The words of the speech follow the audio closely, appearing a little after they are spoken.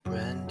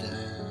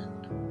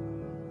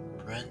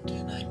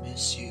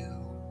miss you.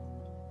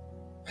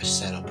 I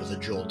sat up with a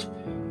jolt,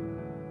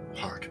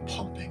 heart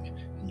pumping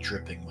and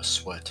dripping with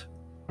sweat.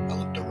 I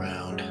looked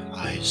around,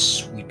 eyes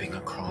sweeping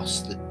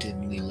across the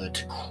dimly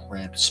lit,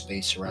 cramped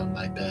space around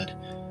my bed.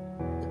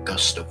 A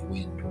gust of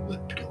wind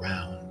whipped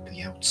around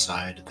the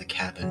outside of the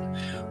cabin,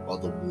 while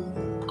the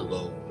warm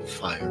glow of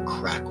fire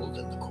crackled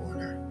in the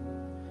corner.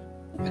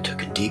 I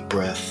took a deep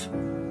breath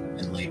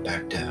and lay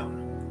back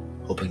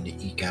down, hoping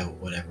to eke out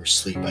whatever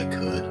sleep I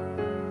could.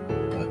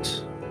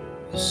 But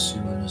as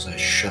soon as I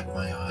shut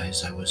my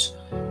eyes, I was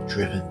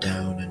driven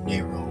down a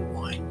narrow,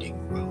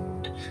 winding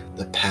road,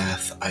 the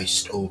path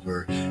iced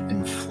over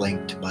and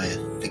flanked by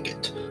a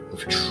thicket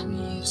of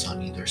trees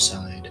on either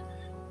side.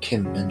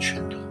 Kim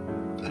mentioned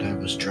that I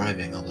was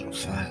driving a little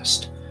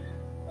fast,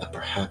 that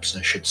perhaps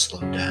I should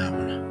slow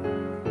down.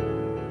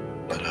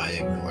 But I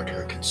ignored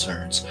her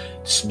concerns,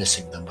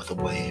 dismissing them with a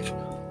wave.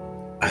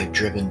 I'd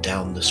driven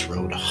down this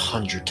road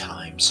 100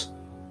 times.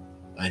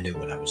 I knew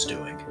what I was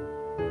doing.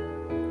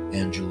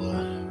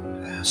 Angela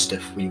asked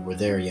if we were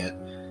there yet,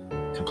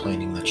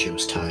 complaining that she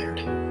was tired.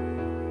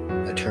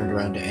 I turned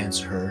around to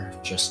answer her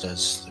just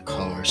as the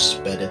car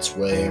sped its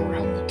way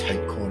around the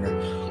tight corner.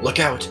 "Look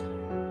out!"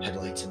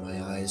 Headlights in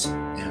my eyes,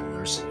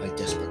 antlers. I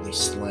desperately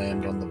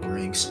slammed on the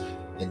brakes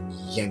and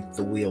yanked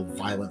the wheel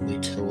violently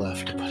to the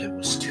left, but it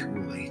was too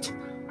late.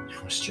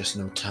 There was just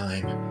no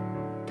time.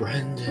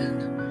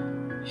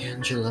 "Brendan,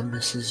 Angela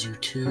misses you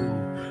too."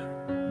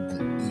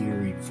 The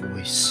eerie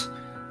voice,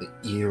 the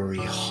eerie,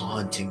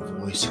 haunting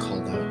voice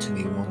called out to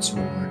me once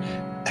more,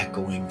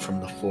 echoing from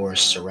the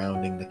forest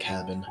surrounding the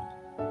cabin.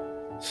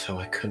 Though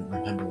I couldn't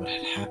remember what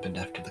had happened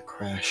after the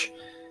crash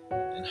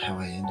and how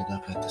I ended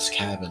up at this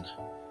cabin,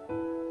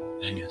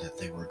 I knew that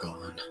they were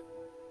gone.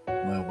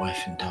 My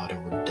wife and daughter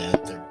were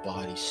dead, their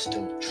bodies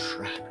still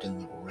trapped in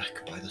the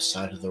wreck by the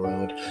side of the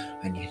road.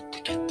 I needed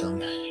to get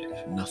them,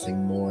 if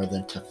nothing more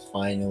than to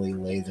finally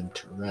lay them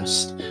to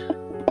rest. It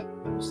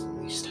was the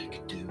least I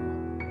could do.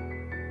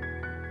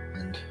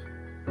 And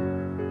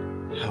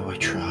how I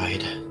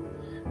tried.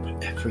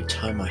 But every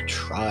time I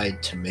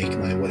tried to make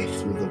my way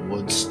through the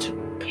woods to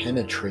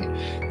penetrate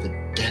the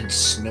dense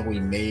snowy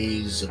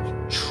maze of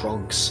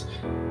trunks,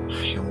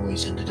 I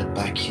always ended up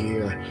back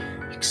here,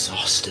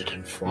 exhausted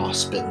and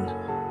frostbitten.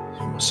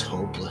 It was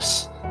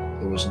hopeless.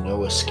 There was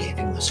no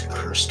escaping this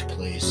cursed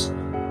place.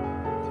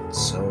 And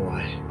so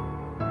I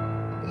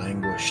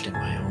languished in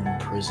my own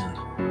prison.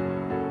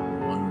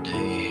 One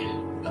day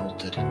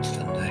melted into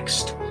the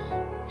next,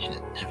 and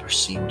it never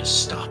seemed to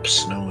stop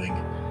snowing.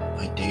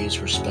 My days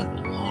were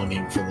spent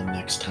longing for the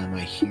next time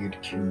I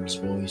heard Kim's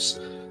voice.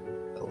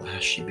 At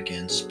last she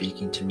began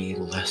speaking to me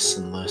less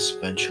and less.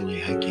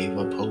 Eventually I gave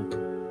up hope.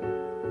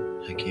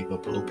 I gave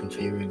up hope of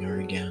hearing her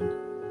again.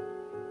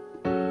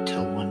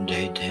 Till one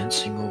day,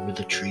 dancing over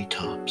the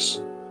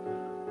treetops.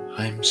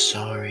 "I'm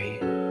sorry,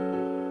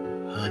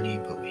 honey,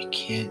 but we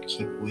can't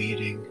keep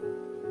waiting.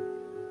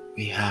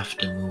 We have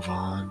to move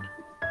on."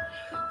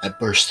 I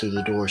burst through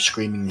the door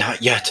screaming,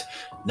 "Not yet!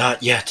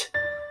 Not yet!"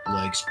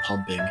 Legs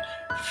pumping,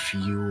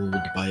 fueled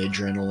by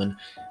adrenaline.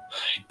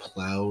 I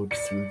plowed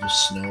through the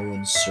snow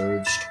and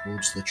surged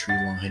towards the tree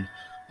line.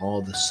 All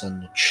of a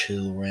sudden, a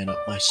chill ran up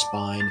my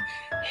spine.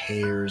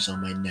 Hairs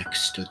on my neck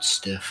stood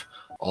stiff.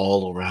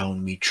 All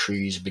around me,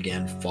 trees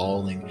began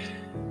falling,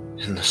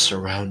 and the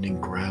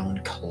surrounding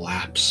ground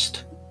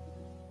collapsed,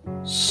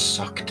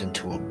 sucked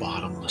into a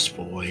bottomless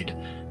void.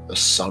 The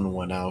sun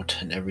went out,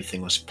 and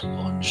everything was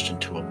plunged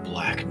into a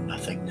black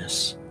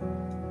nothingness.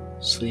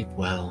 "Sleep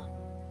well,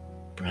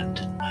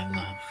 Brendan, my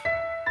love,"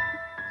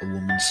 the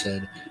woman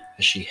said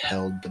as she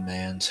held the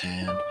man's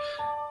hand,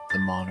 the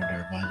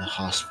monitor by the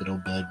hospital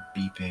bed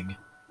beeping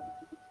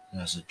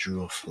as it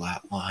drew a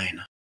flat line.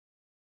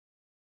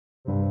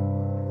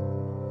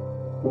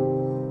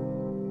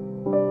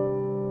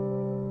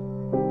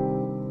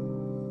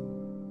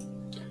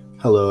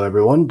 Hello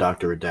everyone,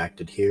 Dr.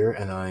 Redacted here,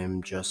 and I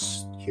am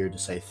just here to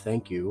say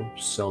thank you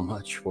so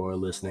much for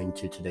listening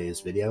to today's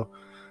video.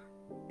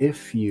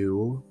 If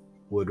you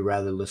would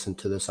rather listen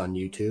to this on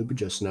YouTube,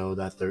 just know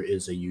that there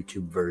is a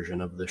YouTube version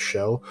of the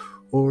show,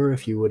 or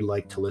if you would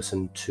like to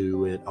listen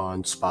to it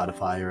on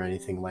Spotify or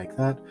anything like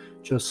that,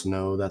 just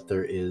know that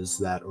there is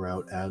that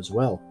route as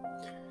well.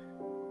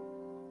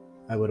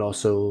 I would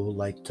also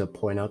like to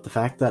point out the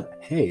fact that,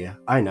 hey,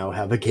 I now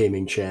have a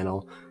gaming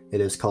channel. It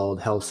is called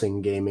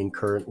Helsing Gaming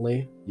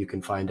currently. You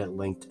can find it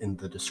linked in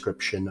the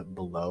description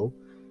below.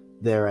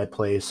 There I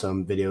play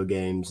some video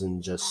games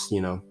and just,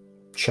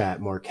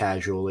 chat more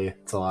casually.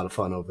 It's a lot of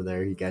fun over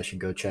there. You guys should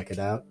go check it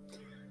out.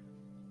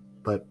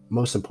 But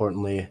most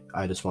importantly,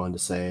 I just wanted to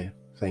say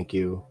thank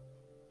you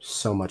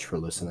so much for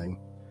listening.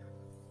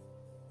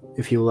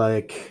 If you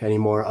like any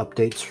more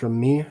updates from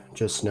me,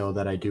 just know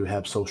that I do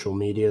have social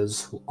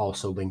medias,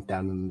 also linked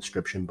down in the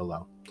description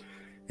below.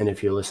 And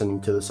if you're listening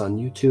to this on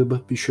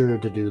YouTube, be sure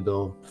to do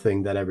the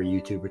thing that every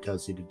YouTuber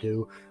tells you to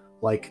do.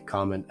 Like,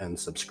 comment, and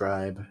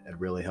subscribe. It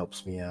really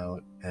helps me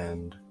out,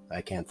 and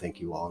I can't thank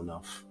you all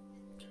enough.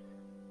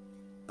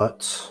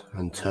 But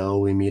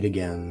until we meet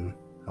again,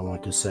 I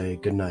want to say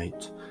good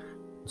night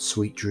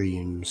Sweet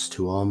dreams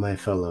to all my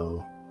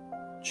fellow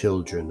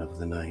children of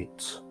the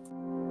night.